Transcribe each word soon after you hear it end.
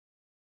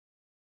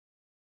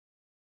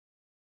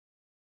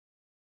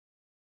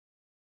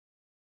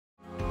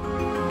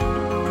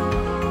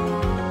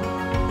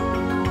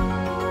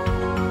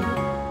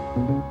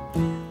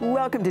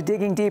Welcome to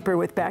Digging Deeper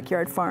with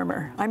Backyard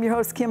Farmer. I'm your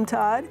host, Kim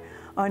Todd.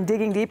 On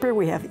Digging Deeper,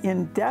 we have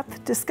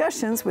in-depth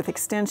discussions with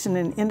extension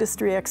and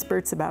industry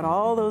experts about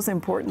all those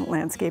important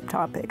landscape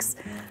topics.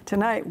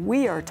 Tonight,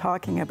 we are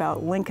talking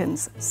about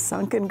Lincoln's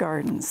Sunken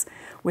Gardens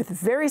with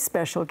very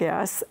special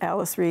guests,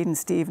 Alice, Reed, and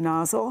Steve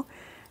Nosal.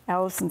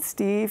 Alice and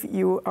Steve,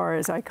 you are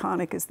as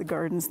iconic as the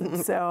gardens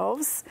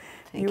themselves.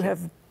 Thank you.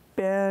 Have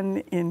been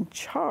in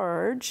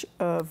charge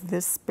of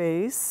this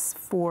space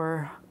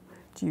for,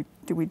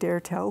 do we dare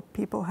tell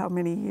people how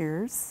many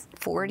years?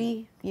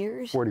 40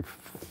 years?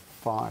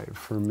 45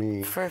 for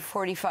me. For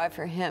 45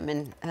 for him,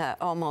 and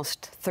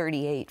almost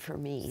 38 for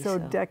me. So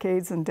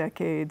decades and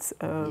decades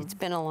of... It's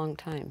been a long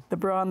time. The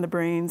brawn and the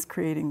brains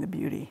creating the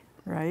beauty,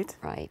 right?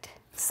 Right.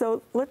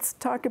 So let's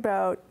talk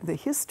about the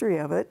history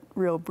of it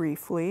real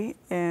briefly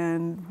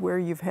and where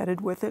you've headed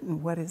with it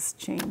and what has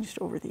changed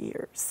over the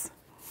years.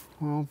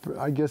 Well,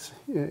 I guess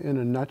in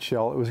a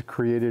nutshell, it was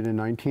created in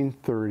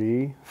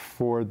 1930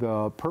 for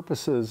the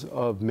purposes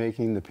of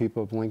making the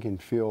people of Lincoln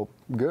feel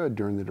good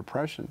during the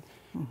Depression.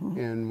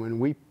 And when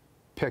we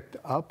picked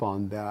up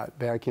on that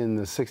back in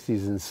the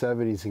 60s and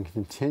 70s and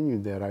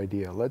continued that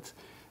idea, let's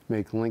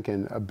make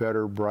Lincoln a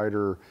better,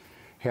 brighter,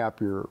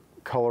 happier,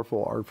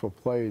 colorful, artful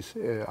place,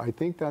 I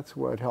think that's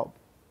what helped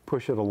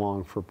push it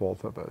along for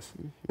both of us.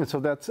 And so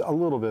that's a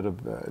little bit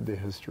of the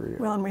history.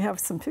 Well, and we have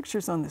some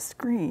pictures on the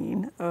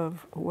screen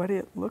of what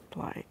it looked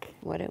like.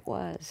 What it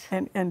was.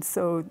 And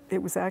so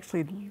it was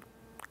actually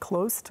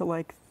close to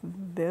like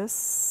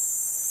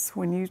this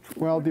when you,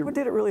 what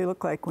did it really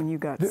look like when you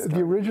got started?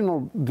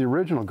 The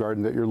original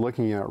garden that you're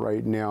looking at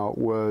right now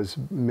was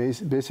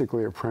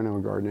basically a perennial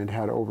garden. It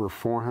had over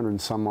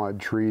 400 some odd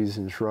trees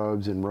and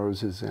shrubs and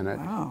roses in it.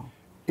 Wow.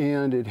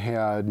 And it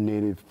had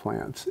native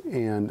plants.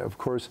 And of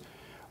course,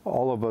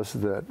 all of us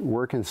that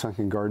work in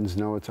Sunken Gardens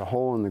know it's a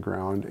hole in the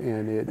ground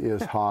and it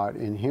is hot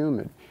and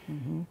humid.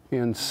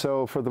 And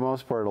so for the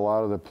most part, a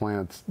lot of the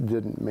plants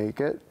didn't make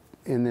it.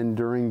 And then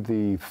during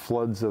the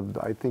floods of,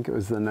 I think it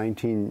was the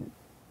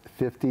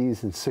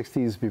 1950s and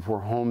 60s before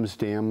Holmes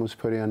Dam was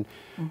put in,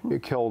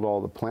 it killed all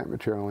the plant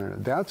material in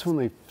it. That's when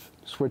they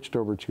switched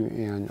over to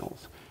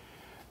annuals.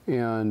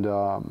 And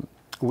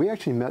we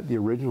actually met the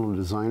original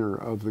designer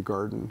of the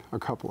garden a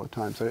couple of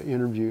times. I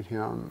interviewed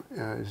him.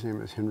 His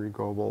name is Henry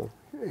Goebel.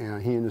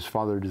 And he and his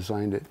father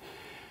designed it.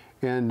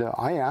 And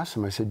I asked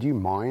him, I said, do you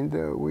mind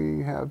that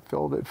we have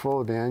filled it full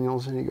of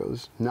annuals? And he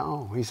goes,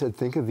 no. He said,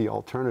 think of the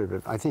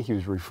alternative. I think he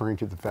was referring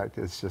to the fact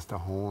that it's just a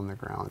hole in the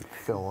ground,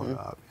 fill it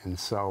up. And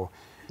so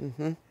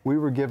we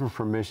were given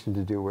permission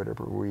to do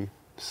whatever we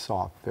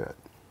saw fit.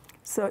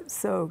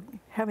 So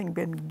having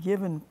been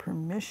given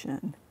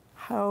permission,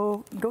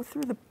 go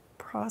through the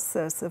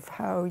process of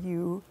how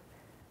you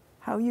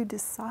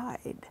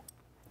decide.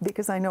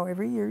 Because I know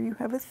every year you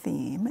have a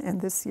theme, and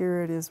this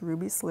year it is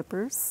Ruby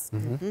Slippers.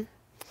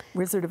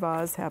 Wizard of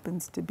Oz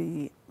happens to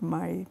be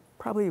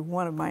probably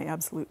one of my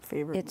absolute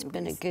favorite It's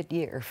movies. been a good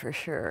year for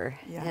sure.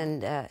 Yeah.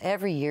 And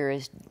every year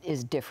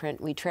is different.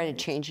 We try to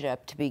change it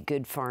up to be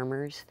good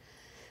farmers.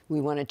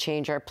 We want to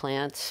change our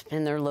plants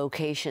and their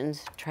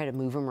locations, try to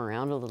move them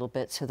around a little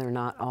bit so they're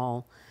not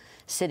all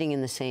sitting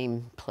in the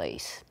same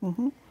place.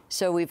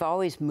 So we've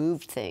always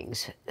moved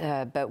things.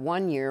 But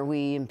one year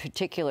we, in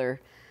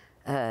particular,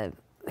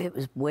 it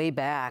was way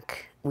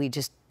back, we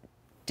just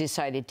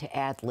decided to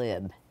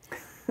ad-lib.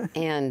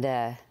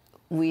 And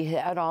we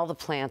had all the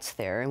plants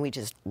there, and we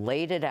just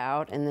laid it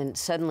out, and then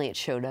suddenly it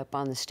showed up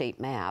on the state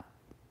map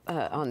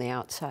on the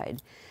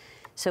outside.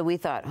 So we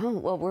thought, oh,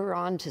 well, we're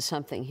on to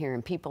something here,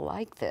 and people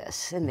like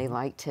this, and they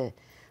like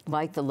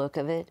the look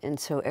of it. And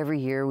so every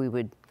year we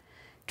would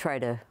try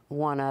to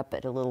one-up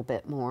it a little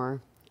bit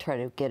more, try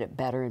to get it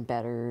better and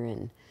better.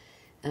 And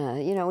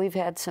you know, we've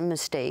had some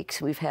mistakes.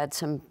 We've had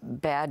some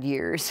bad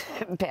years,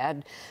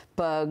 bad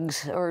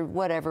bugs, or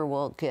whatever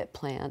will get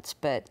plants.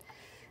 But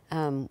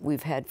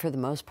we've had, for the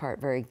most part,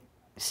 very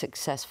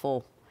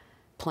successful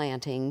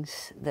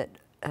plantings that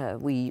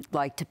we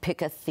like to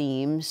pick a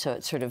theme, so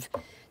it sort of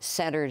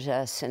centers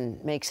us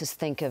and makes us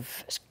think of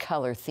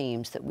color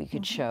themes that we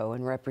could show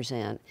and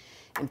represent.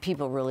 And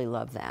people really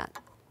love that.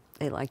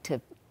 They like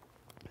to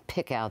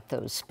pick out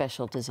those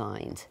special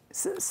designs.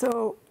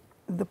 So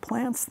the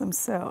plants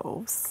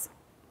themselves,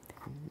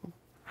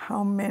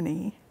 how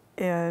many?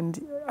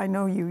 And I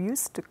know you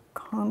used to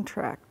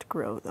contract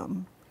grow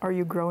them. Are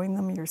you growing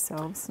them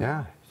yourselves?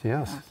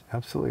 Yes,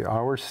 absolutely.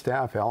 Our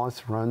staff,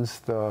 Alice, runs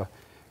the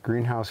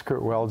greenhouse.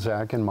 Well,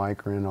 Zach and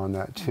Mike are in on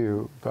that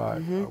too.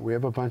 But we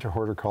have a bunch of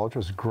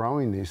horticulturists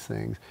growing these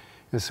things.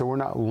 And so we're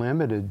not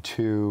limited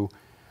to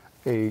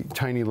a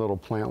tiny little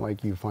plant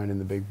like you find in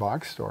the big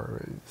box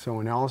store. So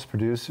when Alice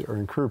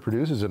and crew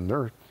produces them,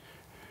 they're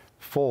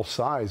full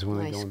size when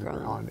they go in the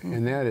ground.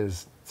 And that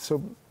is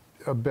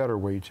a better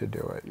way to do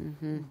it.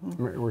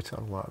 It works out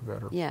a lot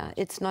better. Yeah,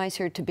 it's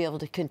nicer to be able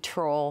to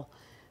control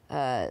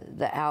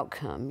the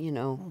outcome, you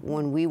know,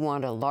 when we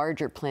want a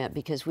larger plant,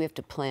 because we have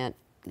to plant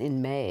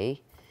in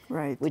May,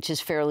 which is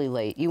fairly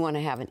late. You want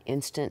to have an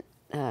instant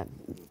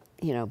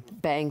you know,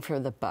 bang for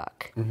the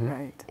buck.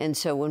 Right. And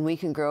so when we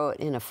can grow it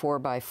in a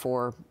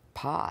 4x4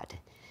 pot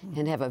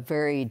and have a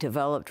very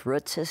developed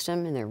root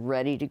system, and they're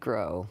ready to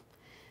grow,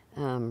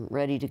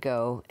 ready to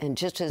go, and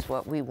just as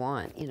what we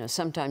want. You know,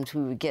 sometimes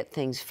we would get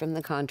things from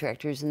the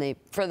contractors, and they,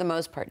 for the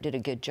most part, did a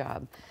good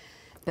job.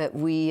 But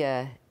we,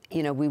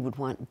 you know, we would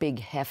want big,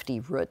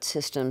 hefty root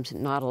systems,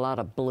 not a lot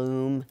of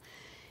bloom,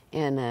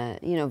 and,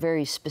 you know,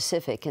 very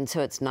specific. And so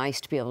it's nice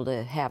to be able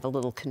to have a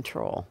little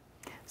control.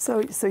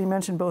 So you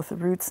mentioned both the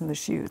roots and the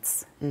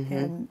shoots,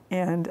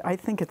 and I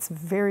think it's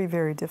very,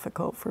 very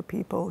difficult for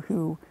people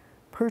who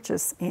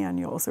purchase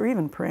annuals, or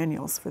even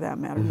perennials for that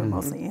matter, but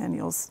mostly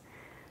annuals,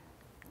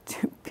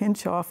 to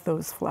pinch off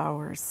those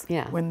flowers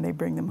when they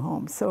bring them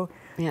home. So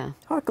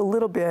talk a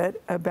little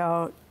bit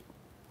about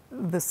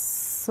the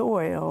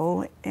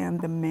soil and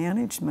the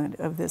management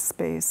of this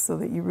space so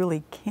that you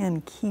really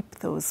can keep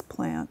those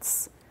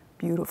plants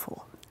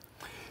beautiful.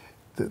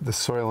 The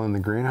soil in the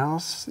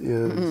greenhouse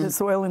is... The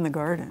soil in the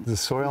garden. The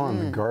soil in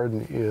the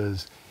garden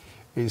is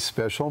a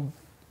special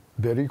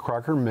Betty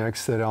Crocker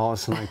mix that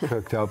Alice and I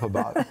cooked up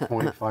about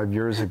 25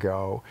 years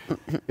ago.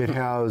 It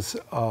has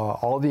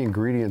all the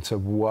ingredients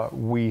of what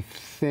we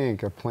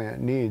think a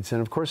plant needs.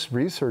 And of course,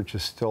 research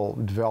is still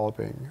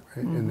developing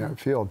in that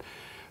field.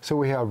 So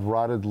we have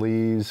rotted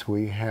leaves,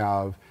 we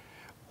have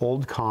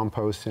old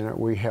compost in it,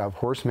 we have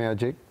horse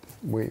magic,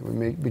 we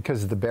make,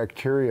 because the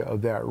bacteria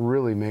of that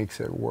really makes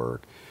it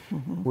work.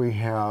 We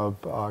have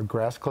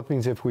grass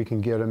clippings if we can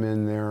get them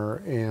in there,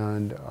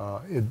 and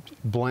it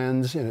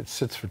blends and it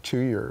sits for 2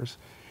 years.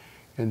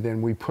 And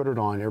then we put it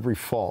on every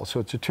fall. So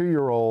it's a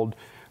 2-year-old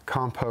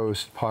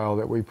compost pile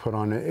that we put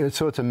on it.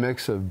 So it's a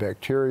mix of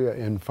bacteria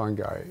and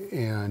fungi.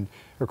 And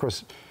of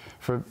course,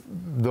 for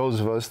those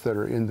of us that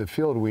are in the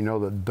field, we know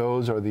that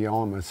those are the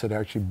elements that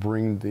actually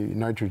bring the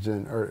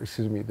nitrogen, or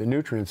excuse me, the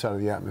nutrients out of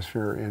the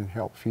atmosphere and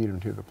help feed them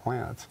to the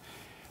plants.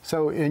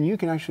 So, and you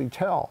can actually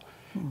tell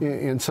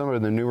in some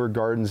of the newer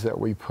gardens that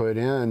we put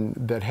in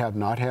that have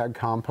not had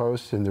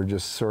compost and they're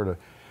just sort of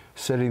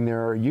sitting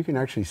there, you can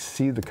actually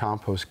see the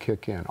compost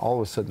kick in. All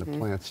of a sudden the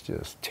plants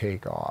just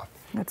take off.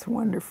 That's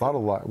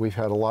wonderful. We've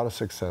had a lot of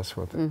success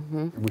with it.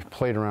 We've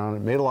played around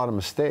and made a lot of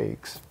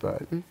mistakes,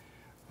 but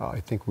I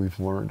think we've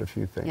learned a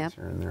few things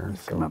here and there.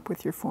 You've come up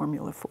with your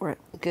formula for it.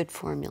 Good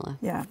formula.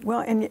 Yeah,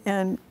 well,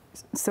 and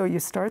so you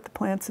start the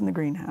plants in the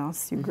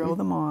greenhouse, you grow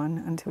them on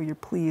until you're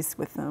pleased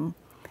with them.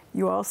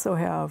 You also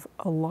have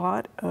a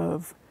lot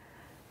of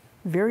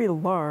very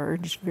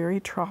large, very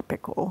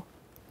tropical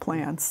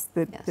plants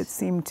that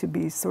seem to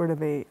be sort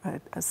of a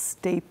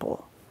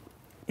staple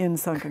in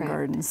Sunken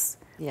Gardens.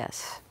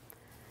 Yes.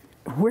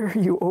 Where are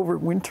you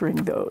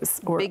overwintering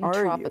those? Or big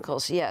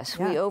tropicals, yes.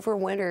 Yeah. We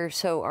overwinter,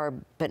 so our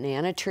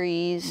banana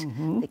trees,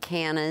 the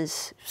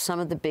cannas,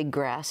 some of the big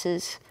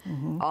grasses,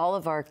 all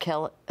of our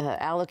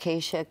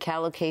alocasia,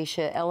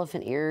 calocasia,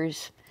 elephant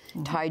ears,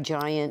 Thai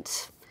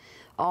giants,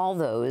 all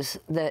those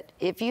that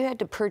if you had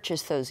to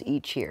purchase those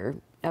each year,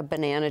 a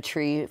banana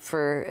tree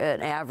for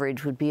an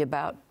average would be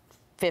about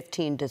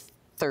 15 to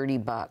 30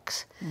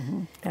 bucks.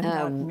 And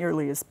not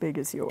nearly as big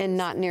as yours. And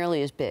not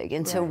nearly as big.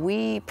 And so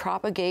we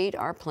propagate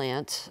our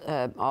plants.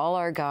 All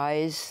our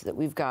guys that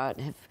we've got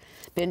have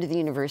been to the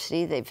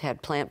university. They've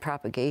had plant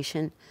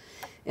propagation.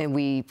 And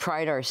we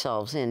pride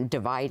ourselves in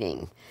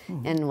dividing.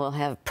 And we'll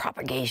have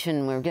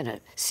propagation. We're going to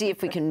see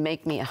if we can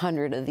make me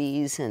 100 of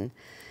these. And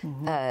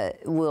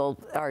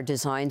our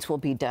designs will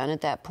be done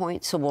at that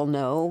point. So we'll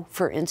know,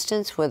 for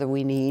instance, whether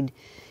we need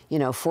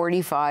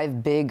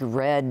 45 big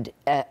red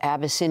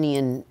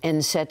Abyssinian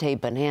Ensete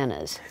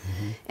bananas.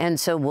 And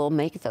so we'll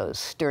make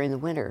those during the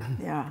winter.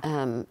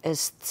 Yeah.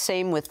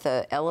 Same with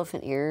the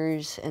elephant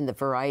ears and the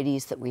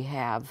varieties that we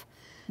have.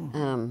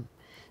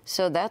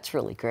 So that's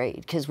really great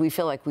because we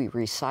feel like we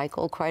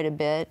recycle quite a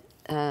bit.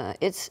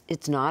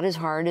 It's not as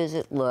hard as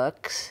it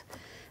looks.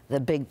 The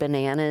big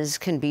bananas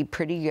can be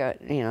pretty,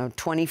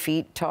 20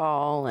 feet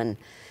tall, and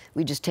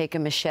we just take a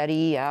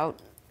machete out,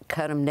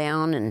 cut them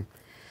down,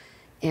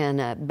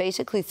 and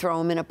basically throw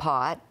them in a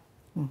pot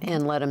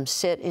and let them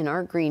sit in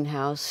our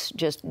greenhouse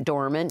just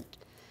dormant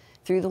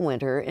through the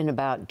winter. In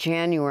about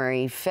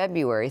January,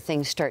 February,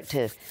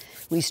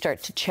 we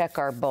start to check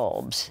our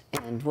bulbs,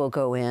 and we'll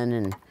go in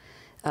and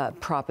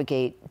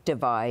propagate,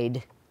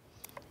 divide,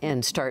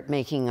 and start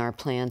making our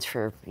plans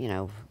for,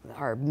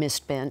 our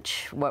mist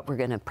bench, what we're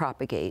going to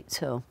propagate.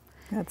 So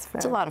that's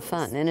fabulous. It's a lot of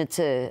fun, and it's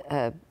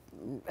a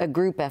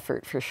group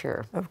effort for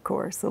sure. Of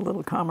course, a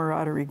little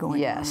camaraderie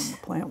going on in the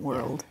plant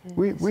world.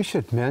 We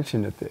should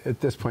mention at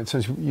this point,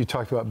 since you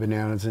talked about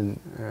bananas and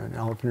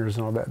elephant ears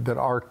and all that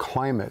our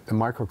climate, the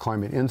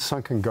microclimate in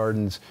Sunken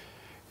Gardens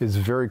is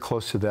very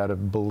close to that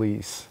of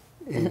Belize.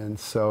 And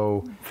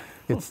so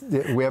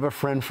we have a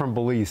friend from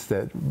Belize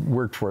that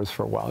worked for us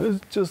for a while. It's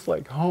just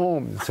like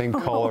home, same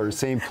colors,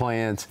 same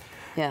plants,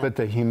 but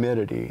the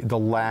humidity, the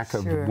lack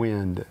of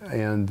wind,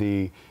 and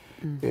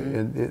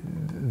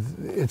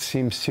it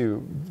seems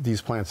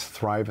these plants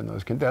thrive in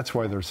those. That's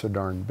why they're so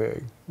darn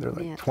big. They're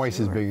like twice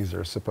as big as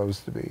they're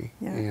supposed to be.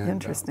 Yeah, and,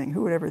 interesting.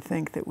 Who would ever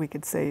think that we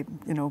could say,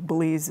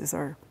 Belize is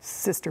our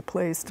sister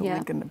place to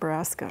Lincoln,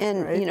 Nebraska,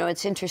 and, right?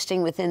 it's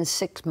interesting, within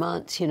 6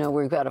 months,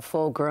 we've got a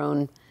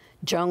full-grown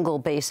jungle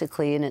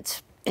basically, and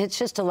it's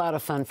just a lot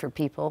of fun for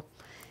people.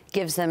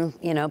 Gives them,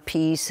 you know,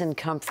 peace and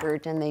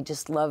comfort, and they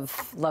just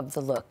love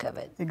the look of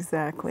it.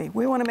 Exactly.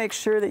 We want to make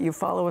sure that you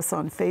follow us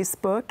on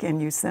Facebook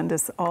and you send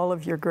us all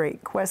of your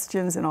great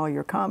questions and all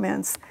your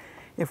comments.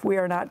 If we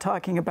are not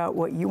talking about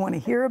what you want to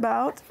hear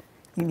about,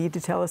 you need to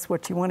tell us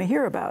what you want to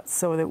hear about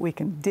so that we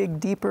can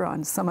dig deeper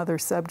on some other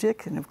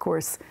subject and, of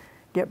course,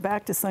 get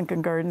back to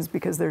Sunken Gardens,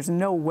 because there's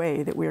no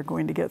way that we are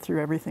going to get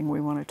through everything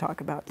we want to talk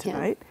about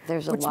tonight. Yeah,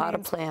 there's a lot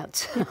of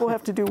plants. People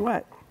have to do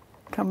what?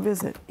 Come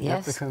visit.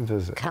 Yes, have to come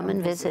visit. Come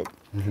and visit.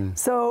 Mm-hmm.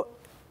 So,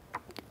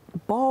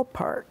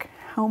 ballpark,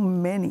 how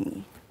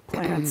many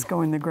plants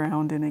go in the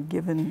ground in a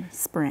given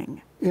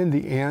spring? In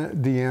the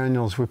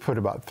annuals, we put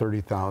about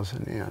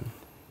 30,000 in.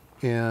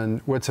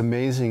 And what's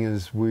amazing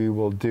is we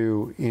will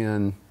do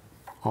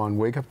on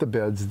Wake Up the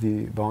Beds,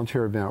 the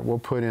volunteer event, we'll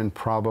put in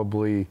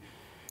probably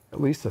at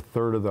least a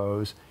third of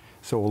those.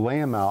 So we'll lay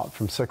them out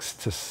from 6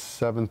 to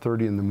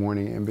 7:30 in the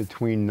morning, and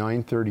between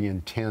 9:30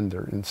 and 10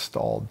 they're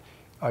installed.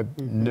 I've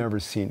never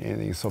seen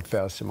anything so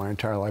fast in my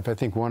entire life. I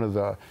think one of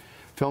the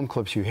film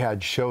clips you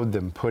had showed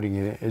them putting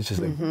it in. It's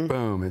just like,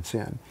 boom, it's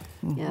in.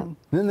 Yeah.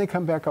 Then they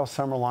come back all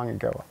summer long and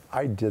go,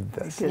 I did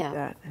this. Did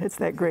that. It's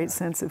that great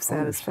sense of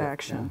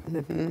satisfaction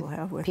that people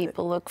have with it.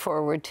 People look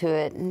forward to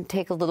it and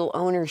take a little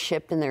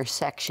ownership in their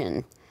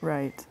section.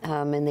 Right.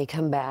 And they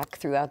come back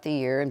throughout the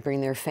year and bring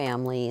their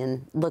family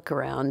and look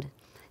around and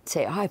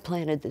say, oh, I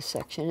planted this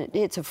section.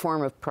 It's a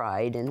form of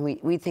pride, and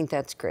we think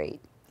that's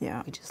great.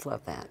 Yeah. We just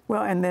love that.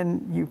 Well, and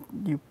then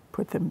you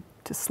put them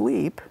to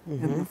sleep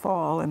in the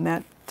fall, and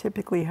that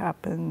typically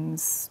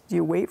happens. Do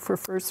you wait for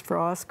first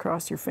frost,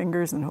 cross your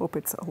fingers, and hope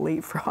it's a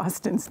late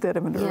frost instead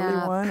of an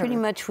early one? Pretty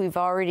much we've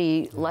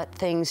already let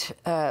things,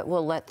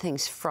 we'll let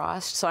things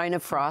frost. Sign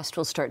of frost,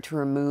 we'll start to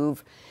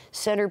remove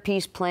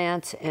centerpiece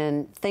plants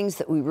and things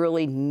that we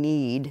really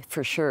need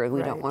for sure.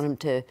 We don't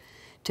want them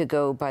to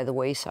go by the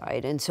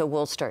wayside. And so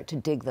we'll start to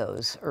dig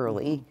those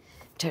early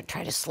to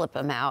try to slip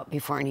them out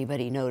before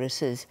anybody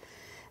notices.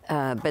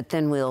 But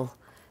then we'll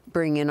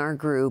bring in our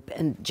group,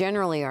 and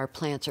generally our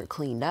plants are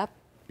cleaned up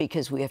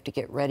because we have to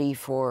get ready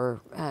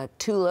for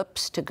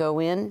tulips to go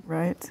in.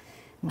 Right.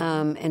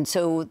 And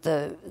so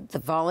the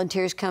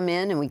volunteers come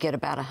in, and we get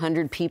about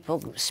 100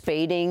 people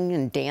spading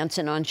and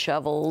dancing on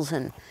shovels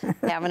and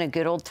having a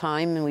good old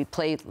time, and we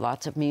play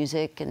lots of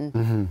music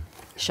and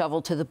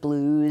shovel to the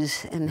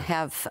blues and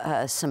have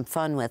some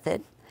fun with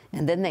it.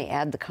 And then they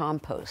add the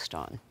compost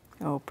on.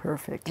 Oh,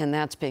 perfect. And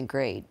that's been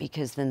great,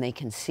 because then they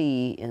can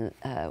see,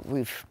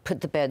 we've put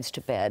the beds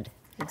to bed.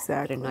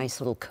 Exactly. Put a nice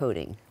little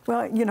coating.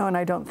 Well, you know, and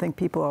I don't think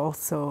people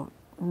also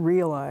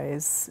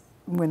realize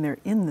when they're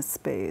in the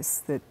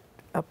space that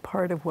a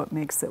part of what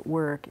makes it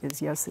work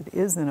is, yes, it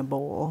is in a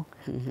bowl,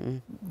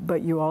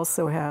 but you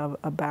also have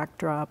a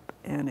backdrop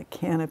and a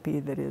canopy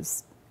that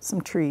is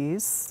some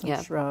trees,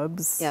 some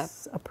shrubs,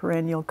 a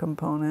perennial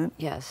component.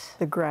 Yes.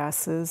 The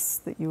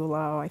grasses that you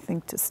allow, I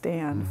think, to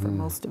stand for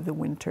most of the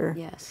winter.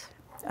 Yes.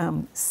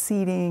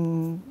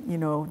 Seeding, you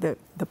know,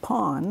 the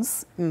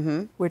ponds,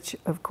 which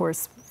of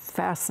course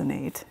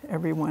fascinate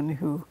everyone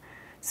who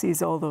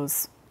sees all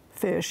those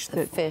fish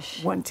that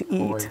want to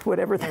eat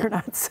whatever they're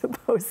not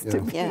supposed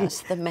to be.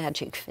 Yes, the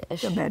magic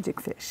fish. The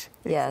magic fish.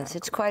 Yes,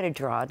 it's quite a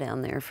draw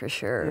down there for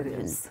sure. It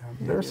is.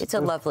 It's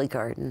a lovely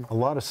garden. A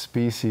lot of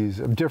species,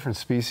 different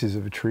species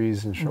of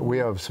trees, and we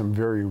have some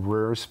very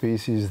rare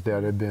species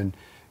that have been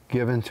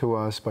given to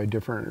us by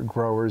different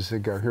growers that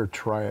go, here,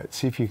 try it,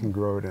 see if you can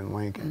grow it in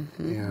Lincoln.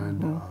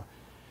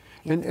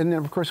 And then,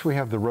 of course, we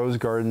have the rose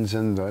gardens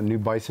and the new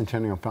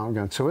bicentennial fountain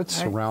garden. So it's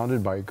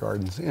surrounded by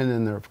gardens. And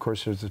then, there, of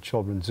course, there's a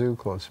children's zoo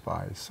close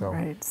by. So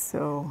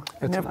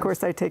and of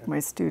course, I take my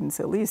students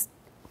at least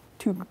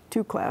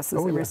two classes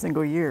every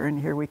single year, and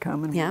here we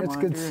come and we it's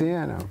good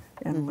seeing them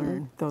and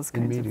learn those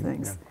kinds of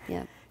things.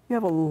 Yeah. You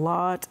have a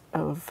lot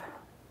of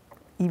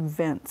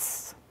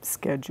events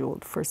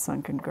scheduled for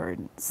Sunken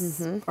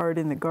Gardens. Art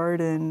in the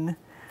Garden.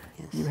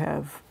 Yes. You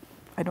have,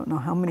 I don't know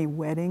how many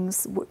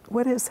weddings.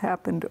 What has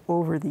happened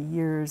over the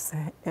years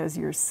as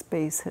your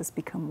space has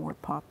become more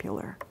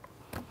popular?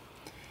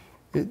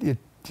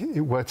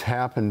 What's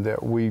happened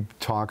that we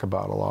talk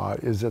about a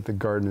lot is that the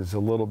garden is a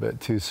little bit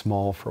too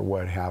small for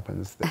what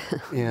happens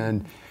there.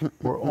 And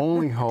we're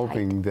only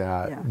hoping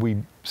that we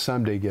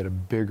someday get a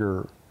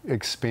bigger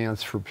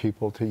expanse for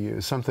people to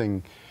use.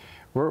 Something,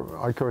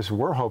 of course,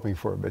 we're hoping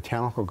for a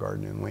botanical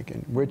garden in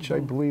Lincoln, which I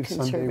believe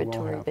someday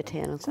will happen.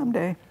 Botanical.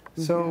 Someday.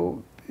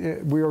 So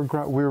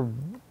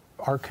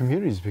our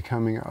community is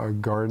becoming a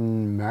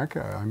garden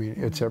mecca. I mean,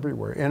 it's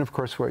everywhere. And of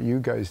course, what you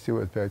guys do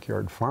with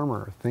Backyard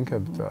Farmer, think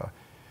of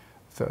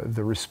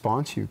the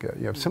response you get.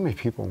 You have so many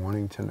people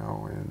wanting to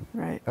know,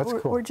 and that's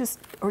cool. Or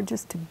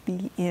just to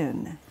be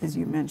in, as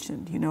you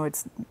mentioned. You know,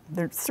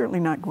 they're certainly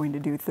not going to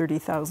do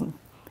 30,000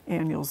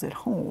 annuals at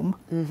home,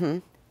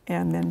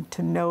 and then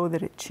to know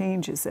that it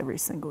changes every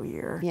single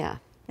year. Yeah.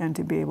 And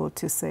to be able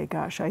to say,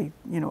 gosh, I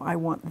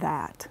want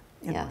that.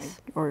 Yes.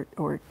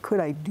 Or could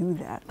I do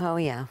that? Oh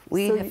yeah,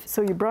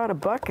 So you brought a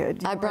bucket.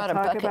 Do you I brought a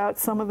talk bucket. about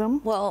some of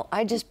them? Well,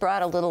 I just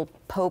brought a little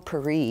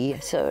potpourri,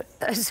 so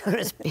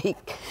to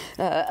speak,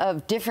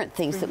 of different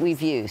things that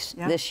we've used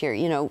this year.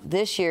 You know,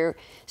 this year,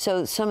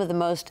 so some of the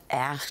most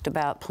asked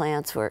about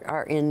plants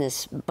are in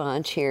this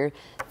bunch here.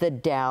 The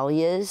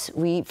dahlias.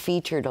 We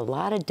featured a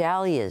lot of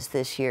dahlias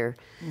this year,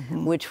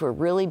 which were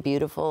really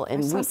beautiful.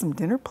 And I saw some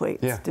dinner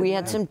plates. Yeah. We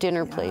had some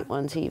dinner plate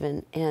ones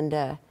even,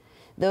 and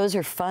those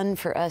are fun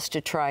for us to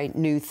try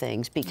new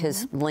things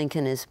because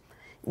Lincoln is,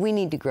 we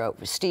need to grow.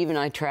 Steve and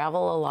I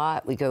travel a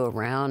lot. We go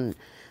around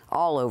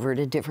all over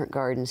to different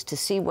gardens to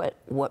see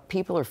what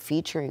people are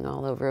featuring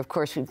all over. Of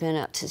course, we've been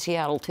out to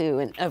Seattle too,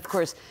 and of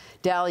course,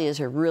 dahlias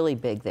are really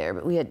big there,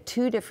 but we had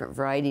 2 different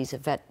varieties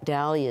of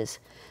dahlias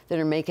that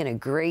are making a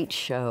great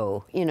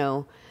show. You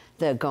know,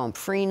 the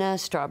Gomphrena,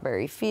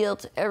 Strawberry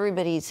Fields,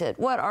 everybody said,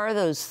 what are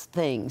those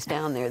things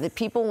down there? That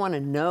people want to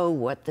know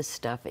what the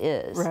stuff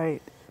is.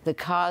 Right. The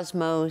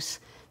cosmos,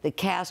 the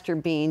castor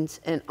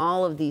beans, and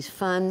all of these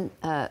fun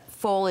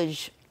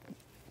foliage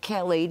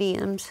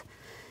caladiums.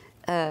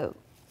 In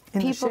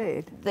the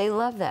shade. They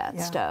love that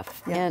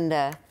stuff. Yeah.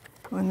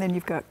 And then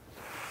you've got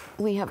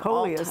we have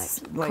coleus. all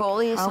types. Like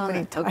Coleus how on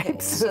many the, okay.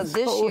 types So of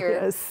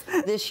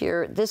this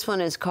year, this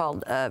one is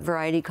called a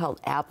variety called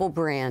apple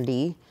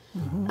brandy.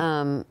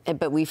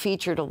 But we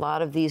featured a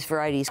lot of these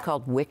varieties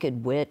called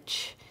Wicked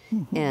Witch.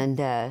 And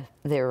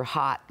they're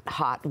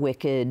hot,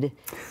 wicked.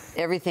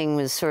 Everything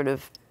was sort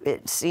of,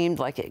 it seemed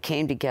like it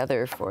came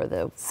together for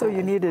the... So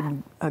you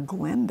needed a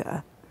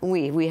Glenda.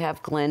 We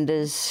have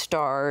Glenda's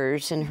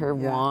stars and her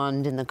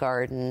wand in the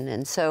garden.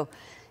 And so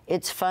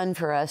it's fun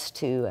for us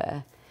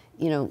to,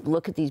 you know,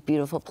 look at these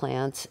beautiful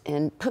plants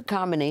and put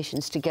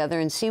combinations together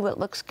and see what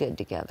looks good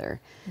together.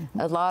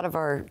 A lot of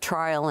our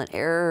trial and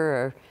error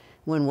are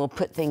when we'll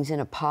put things in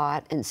a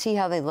pot and see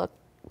how they look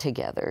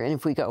together. And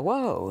if we go,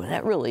 whoa,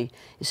 that really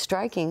is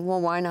striking,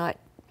 well, why not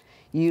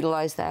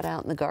utilize that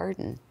out in the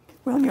garden?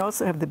 Well, and you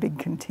also have the big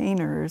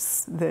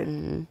containers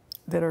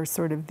that are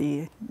sort of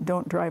the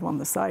don't drive on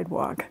the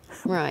sidewalk.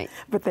 Right.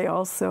 But they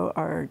also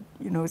are,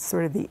 you know,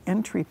 sort of the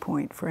entry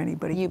point for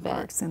anybody You who bet.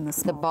 parks in the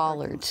small The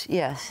bollards,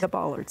 yes. The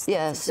bollards.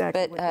 Yes, That's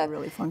exactly but what they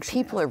really function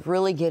people as. are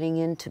really getting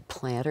into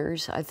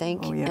planters, I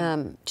think, Oh,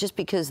 yeah. just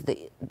because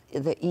the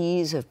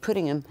ease of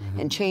putting them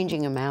and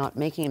changing them out,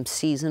 making them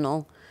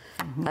seasonal.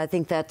 I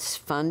think that's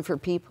fun for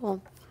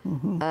people.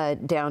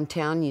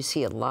 Downtown, you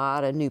see a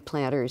lot of new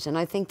planters, and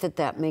I think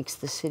that makes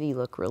the city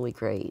look really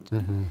great.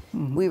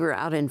 We were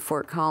out in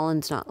Fort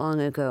Collins not long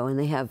ago, and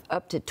they have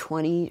up to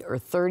 20 or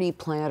 30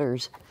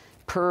 planters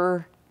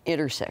per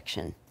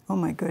intersection. Oh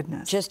my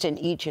goodness. Just in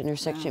each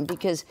intersection,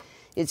 because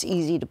it's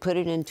easy to put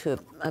it into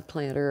a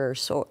planter,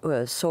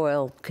 or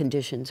soil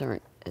conditions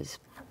aren't as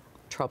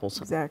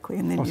troublesome. Exactly,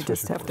 and then you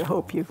just have to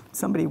hope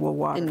somebody will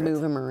water And it.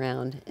 move them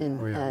around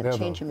and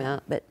change them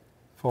out. But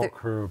Full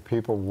crew,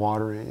 people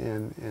watering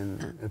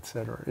and et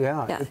cetera.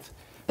 Yeah.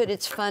 But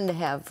it's fun to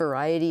have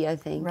variety, I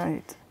think.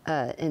 Right.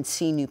 And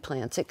see new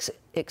plants.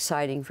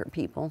 Exciting for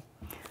people.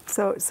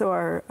 So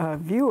our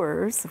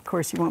viewers, of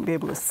course, you won't be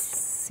able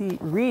to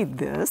read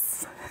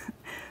this,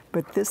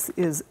 but this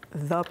is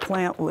the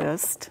plant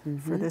list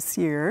for this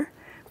year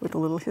with a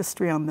little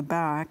history on the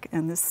back,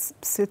 and this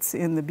sits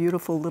in the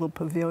beautiful little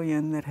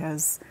pavilion that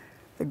has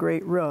the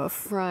great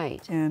roof.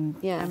 Right. And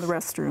the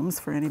restrooms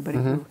for anybody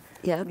who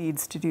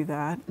needs to do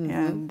that.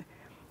 And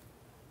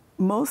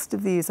most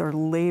of these are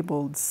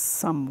labeled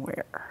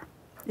somewhere,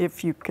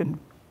 if you can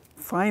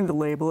find the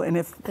label, and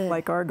if,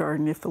 like our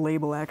garden, if the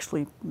label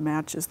actually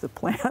matches the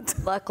plant.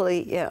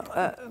 Luckily,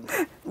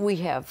 we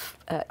have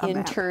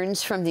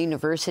interns from the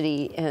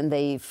university, and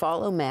they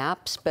follow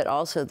maps, but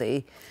also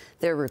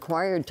they're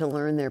required to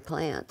learn their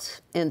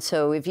plants. And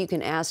so if you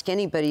can ask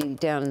anybody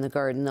down in the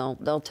garden,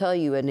 they'll tell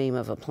you a name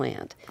of a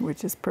plant.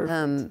 Which is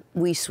perfect.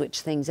 We switch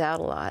things out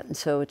a lot, and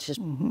so it's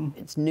just,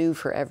 it's new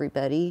for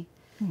everybody.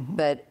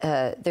 But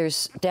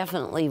there's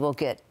definitely, we'll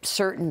get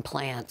certain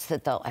plants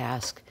that they'll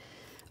ask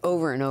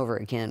over and over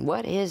again,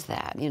 what is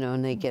that? You know,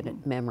 and they get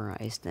it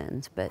memorized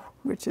then. But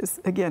which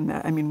is,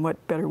 again, I mean,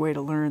 what better way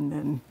to learn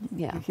than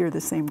you hear the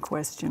same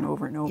question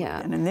over and over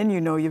again. And then you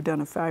know you've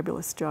done a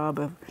fabulous job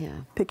of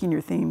picking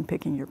your theme,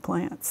 picking your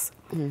plants.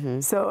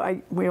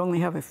 So we only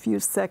have a few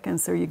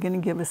seconds. Are you going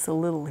to give us a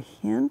little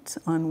hint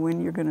on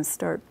when you're going to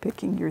start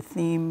picking your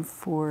theme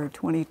for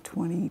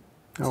 2020?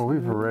 Oh,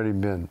 we've already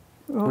been.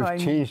 We've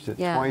changed it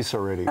twice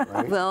already,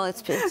 right? Well,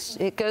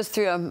 it goes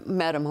through a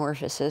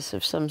metamorphosis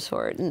of some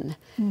sort, and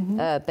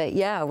but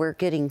yeah, we're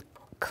getting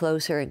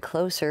closer and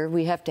closer.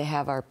 We have to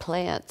have our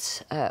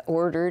plants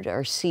ordered.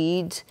 Our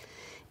seeds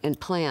and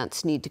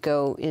plants need to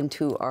go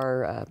into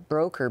our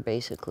broker,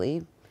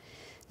 basically,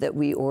 that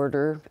we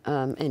order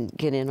and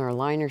get in our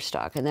liner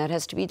stock, and that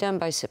has to be done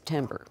by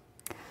September.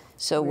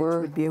 So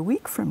Which would be a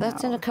week from now.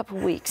 That's in a couple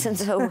of weeks, and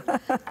so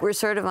we're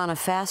sort of on a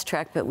fast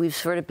track, but we've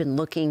sort of been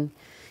looking,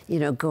 you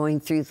know, going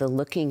through the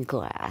looking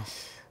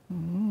glass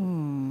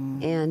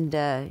and,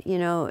 you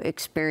know,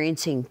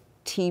 experiencing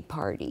tea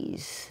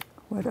parties.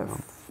 What a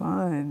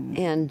fun.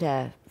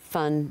 And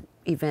fun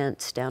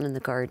events down in the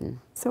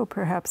garden. So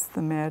perhaps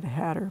the Mad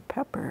Hatter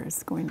pepper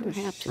is going to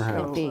Perhaps it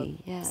show could be,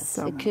 yes.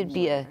 some- It could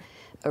be a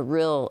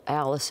real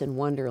Alice in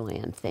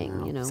Wonderland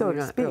thing, you know. So we're to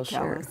not speak, real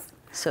sure. Alice.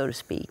 So to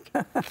speak.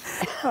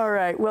 All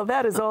right, well,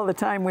 that is all the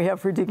time we have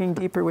for Digging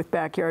Deeper with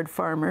Backyard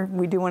Farmer.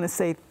 We do want to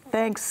say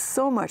thanks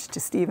so much to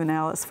Steve and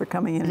Alice for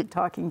coming in and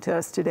talking to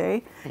us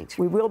today. Thanks.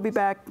 We will be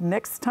back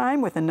next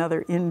time with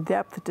another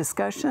in-depth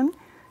discussion.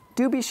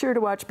 Do be sure to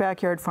watch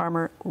Backyard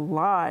Farmer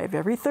live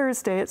every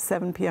Thursday at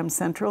 7 p.m.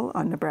 Central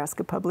on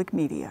Nebraska Public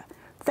Media.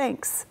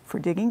 Thanks for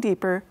Digging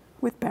Deeper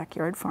with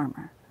Backyard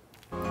Farmer.